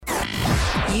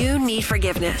You need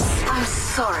forgiveness. I'm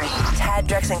sorry. Tad,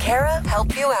 Drex, and Kara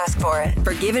help you ask for it.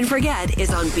 Forgive and Forget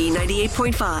is on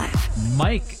B98.5.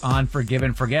 Mike on Forgive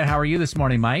and Forget. How are you this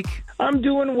morning, Mike? I'm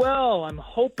doing well. I'm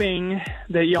hoping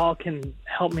that y'all can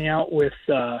help me out with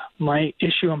my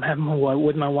issue I'm having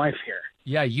with my wife here.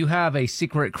 Yeah, you have a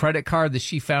secret credit card that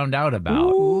she found out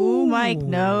about. Ooh, Mike,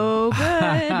 no good.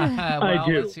 Well, I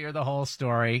do. Let's hear the whole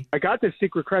story. I got this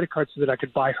secret credit card so that I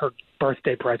could buy her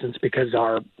birthday presents because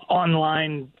our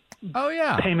online Oh,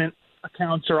 yeah. payment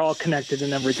accounts are all connected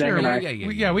and everything. Sure,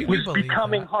 And we it's believe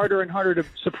becoming that. harder and harder to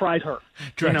surprise her.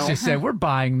 Drex just said, we're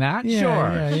buying that. Yeah,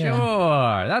 Sure.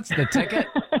 yeah. That's the ticket.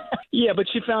 Yeah, but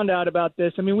she found out about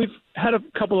this. I mean, we've had a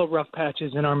couple of rough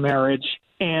patches in our marriage,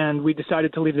 and we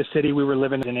decided to leave the city. We were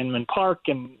living in Inman Park,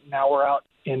 and now we're out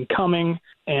in Cumming,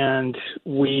 and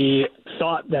we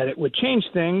thought that it would change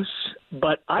things,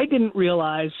 but I didn't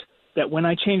realize that when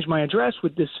I changed my address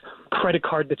with this credit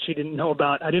card that she didn't know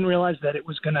about, I didn't realize that it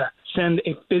was going to send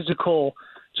a physical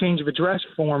change of address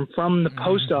form from the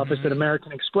post office that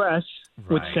American Express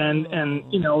would send. And,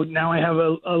 now I have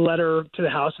a letter to the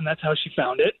house, and that's how she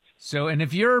found it. So, and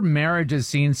if your marriage has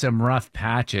seen some rough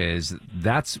patches,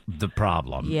 that's the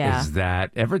problem. Yeah. Is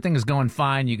that everything is going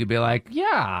fine. You could be like,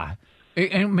 yeah.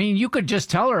 I mean, you could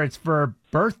just tell her it's for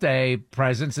birthday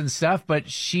presents and stuff, but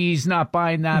she's not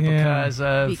buying that because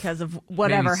of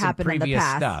whatever maybe some happened in the previous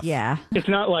past. stuff. Yeah. It's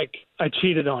not like I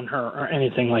cheated on her or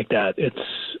anything like that. It's,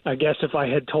 I guess if I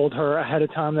had told her ahead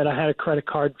of time that I had a credit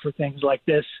card for things like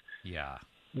this, Yeah.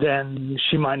 then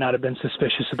she might not have been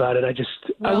suspicious about it.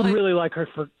 I would really like her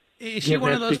for. Is she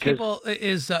one of those people?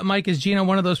 Mike, is Gina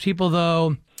one of those people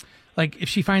though? Like, if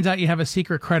she finds out you have a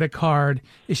secret credit card,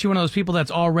 is she one of those people that's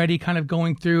already kind of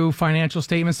going through financial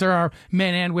statements? There are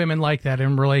men and women like that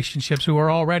in relationships who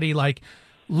are already like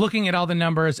looking at all the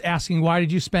numbers, asking, why did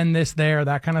you spend this there,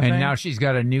 that kind of thing. And now she's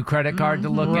got a new credit card to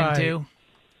look into?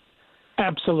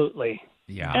 Absolutely.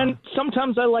 Yeah. And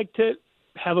sometimes I like to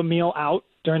have a meal out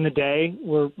during the day.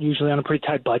 We're usually on a pretty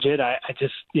tight budget. I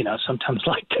just, sometimes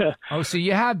like to. Oh, so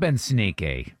you have been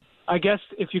sneaky. I guess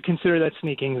if you consider that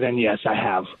sneaking, then yes, I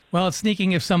have. Well, it's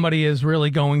sneaking if somebody is really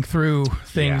going through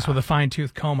things with a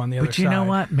fine-tooth comb on the other side. But you know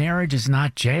what? Marriage is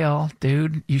not jail,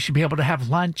 dude. You should be able to have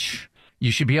lunch. You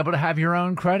should be able to have your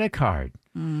own credit card.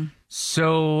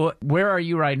 So where are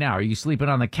you right now? Are you sleeping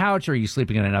on the couch? Or are you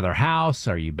sleeping in another house?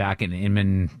 Are you back in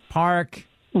Inman Park?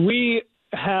 We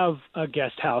have a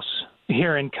guest house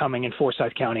here in Cumming in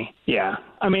Forsyth County. Yeah.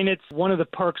 I mean, it's one of the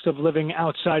perks of living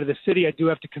outside of the city. I do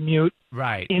have to commute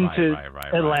into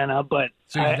Atlanta, but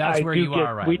so that's where you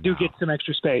are right we do now. get some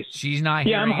extra space. She's not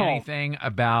Yeah, I'm hearing home. anything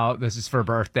about this is for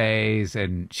birthdays,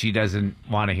 and she doesn't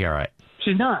want to hear it.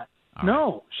 She's not.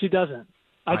 No, she doesn't.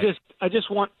 I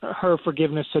just want her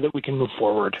forgiveness so that we can move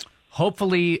forward.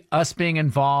 Hopefully, us being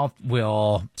involved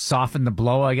will soften the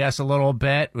blow, I guess, a little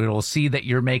bit. We'll see that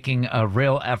you're making a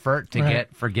real effort to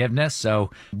get forgiveness.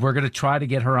 So we're going to try to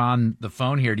get her on the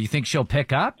phone here. Do you think she'll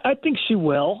pick up? I think she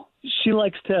will. She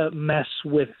likes to mess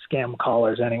with scam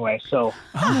callers anyway, so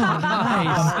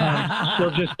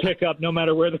she'll just pick up no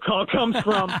matter where the call comes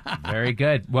from. Very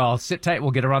good. Well, sit tight.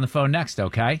 We'll get her on the phone next,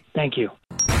 okay? Thank you.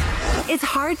 It's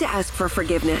hard to ask for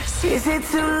forgiveness. Is it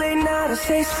too late now to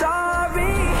say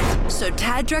sorry? So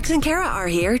Tad, Drex, and Kara are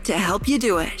here to help you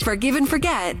do it. Forgive and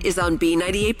Forget is on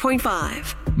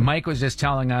B98.5. Mike was just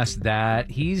telling us that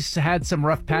he's had some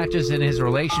rough patches in his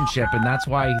relationship, and that's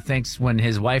why he thinks when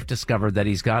his wife discovered that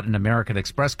he's got an American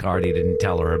Express card he didn't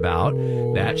tell her about,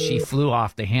 that she flew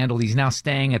off the handle. He's now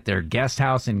staying at their guest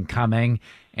house in Cumming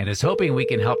and is hoping we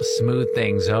can help smooth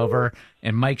things over.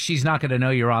 And Mike, she's not going to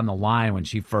know you're on the line when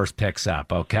she first picks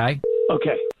up, okay?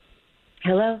 Okay.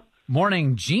 Hello?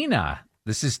 Morning, Gina.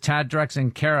 This is Tad, Drex,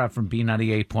 and Kara from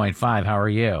B98.5. How are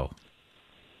you?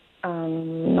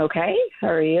 Okay. How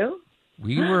are you?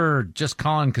 We were just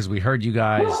calling because we heard you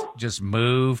guys just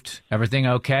moved. Everything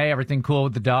okay? Everything cool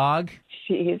with the dog?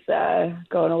 She's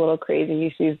going a little crazy.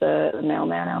 He sees the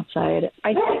mailman outside.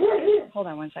 Hold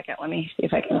on one second. Let me see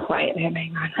if I can quiet him.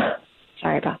 Hang on.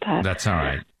 Sorry about that. That's all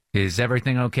right. Is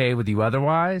everything okay with you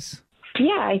otherwise?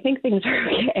 Yeah, I think things are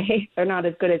okay. They're not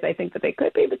as good as I think that they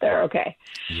could be, but they're okay.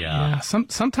 Yeah.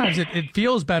 Sometimes it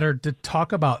feels better to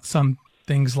talk about some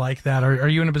things like that. Are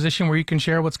you in a position where you can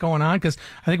share what's going on? Because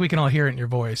I think we can all hear it in your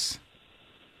voice.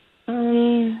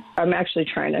 I'm actually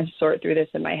trying to sort through this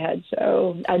in my head,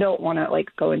 so I don't want to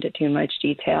go into too much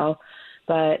detail.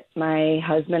 But my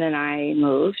husband and I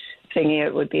moved, thinking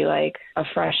it would be like a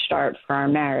fresh start for our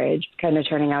marriage, kind of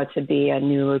turning out to be a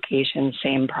new location,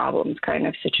 same problems kind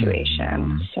of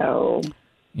situation. So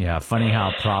Yeah, funny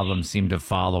how problems seem to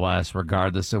follow us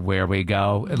regardless of where we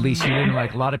go. At least you didn't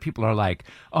like, a lot of people are like,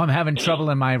 oh, I'm having trouble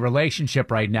in my relationship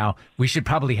right now. We should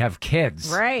probably have kids.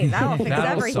 Right. That'll fix That'll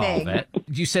everything. solve it.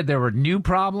 You said there were new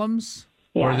problems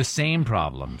or Yeah. the same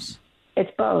problems?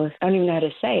 It's both. I don't even know how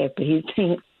to say it, but he's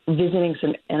been visiting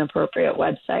some inappropriate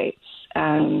websites,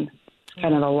 and it's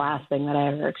kind of the last thing that I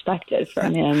ever expected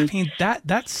from him. I mean,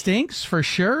 that stinks for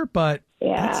sure, but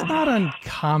Yeah. that's not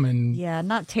uncommon. Yeah,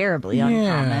 not terribly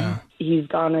uncommon. He's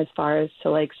gone as far as to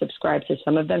like subscribe to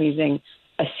some of them using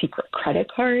a secret credit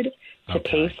card to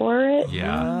pay for it.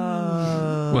 Yeah.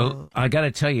 Oh. Well, I got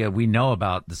to tell you, we know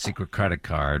about the secret credit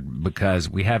card because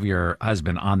we have your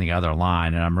husband on the other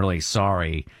line, and I'm really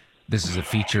sorry. This is a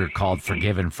feature called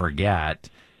Forgive and Forget.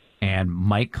 And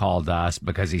Mike called us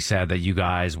because he said that you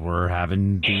guys were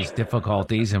having these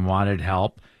difficulties and wanted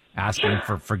help asking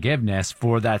for forgiveness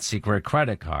for that secret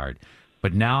credit card.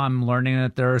 But now I'm learning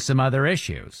that there are some other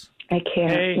issues. I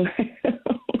can't.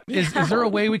 Is there a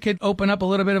way we could open up a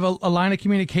little bit of a line of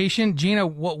communication? Gina,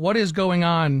 what is going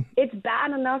on? It's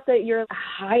bad enough that you're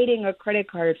hiding a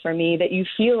credit card from me, that you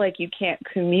feel like you can't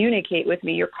communicate with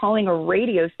me. You're calling a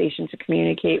radio station to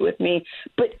communicate with me.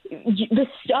 But the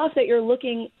stuff that you're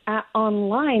looking at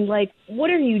online, like, what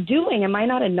are you doing? Am I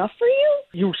not enough for you?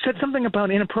 You said something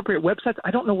about inappropriate websites.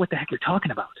 I don't know what the heck you're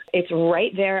talking about. It's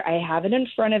right there. I have it in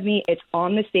front of me. It's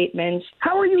on the statement.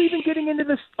 How are you even getting into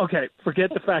this? Okay,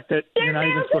 forget the fact that you're not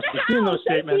even supposed to be seeing those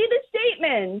statements. I see the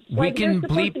statements. We Like, can there's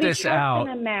supposed bleep to be this trust out. in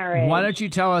a marriage. Why don't you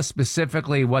tell us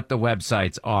specifically what the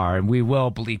websites are, and we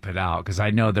will bleep it out because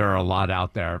I know there are a lot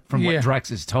out there from Yeah. what Drex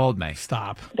has told me.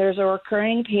 Stop. There's a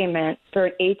recurring payment for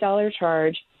an $8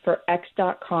 charge for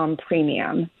X.com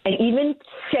premium. And even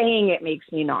saying it makes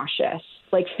me nauseous,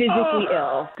 like physically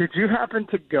ill. Did you happen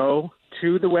to go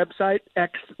to the website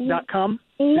x.com?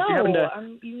 No, you happen to-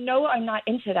 I'm not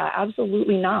into that.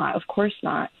 Absolutely not. Of course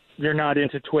not. You're not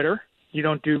into Twitter? You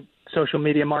don't do social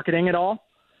media marketing at all?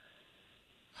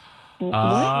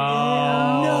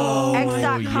 Oh,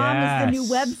 X.com yes. is the new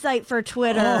website for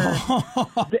Twitter.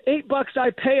 The $8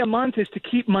 I pay a month is to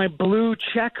keep my blue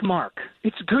check mark.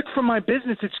 It's good for my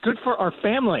business. It's good for our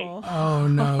family. Oh,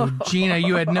 no. Gina,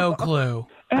 you had no clue.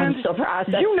 And I'm still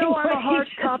processing. you know I'm a what hard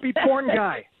you copy said. porn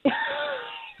guy.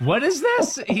 What is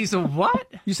this? He's a what?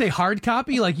 You say hard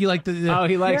copy? Like you like the Oh,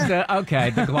 he likes the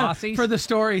glossies. for the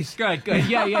stories. Good.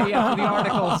 Yeah, for the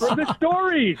articles. For the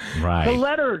stories, Right. the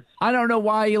letters. I don't know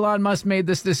why Elon Musk made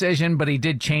this decision, but he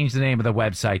did change the name of the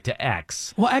website to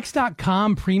X. Well,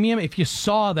 X.com premium, if you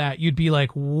saw that, you'd be like,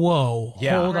 whoa,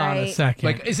 Yeah. hold on a Right. second.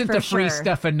 Like, isn't For the free sure.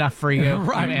 stuff enough for you?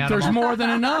 right. you There's animal? more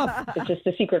than enough. It's just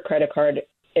the secret credit card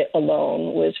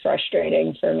alone was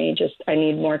frustrating for me. Just I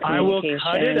need more I will communication.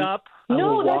 cut it up. I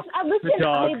No, will that's walk listen. the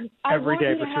dog I every want day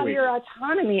you for to 2 have weeks. your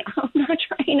autonomy. I'm not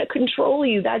trying to control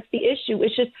you. That's the issue.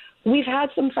 It's just we've had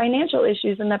some financial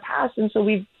issues in the past, and so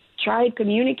we've tried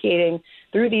communicating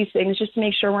through these things just to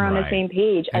make sure we're on the Right. same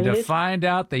page. And to this, find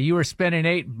out that you were spending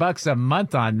 $8 a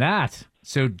month on that.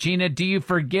 So, Gina, do you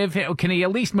forgive him? Can he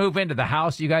at least move into the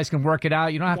house? You guys can work it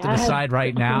out. You don't have to Yes. decide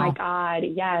right Oh my now. God!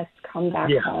 Yes, come back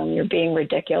Yeah. home. You're being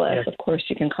ridiculous. Yes. Of course,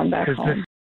 you can come back 'Cause home.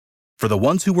 For the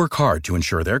ones who work hard to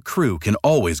ensure their crew can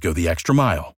always go the extra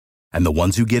mile, and the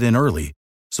ones who get in early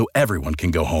so everyone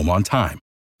can go home on time,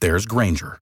 there's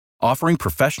Grainger, offering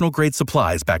professional-grade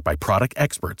supplies backed by product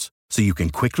experts so you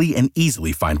can quickly and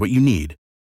easily find what you need.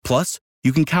 Plus,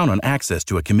 you can count on access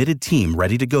to a committed team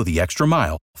ready to go the extra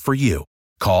mile for you.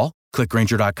 Call, click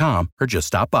Grainger.com, or just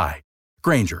stop by.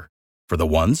 Grainger, for the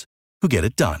ones who get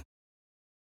it done.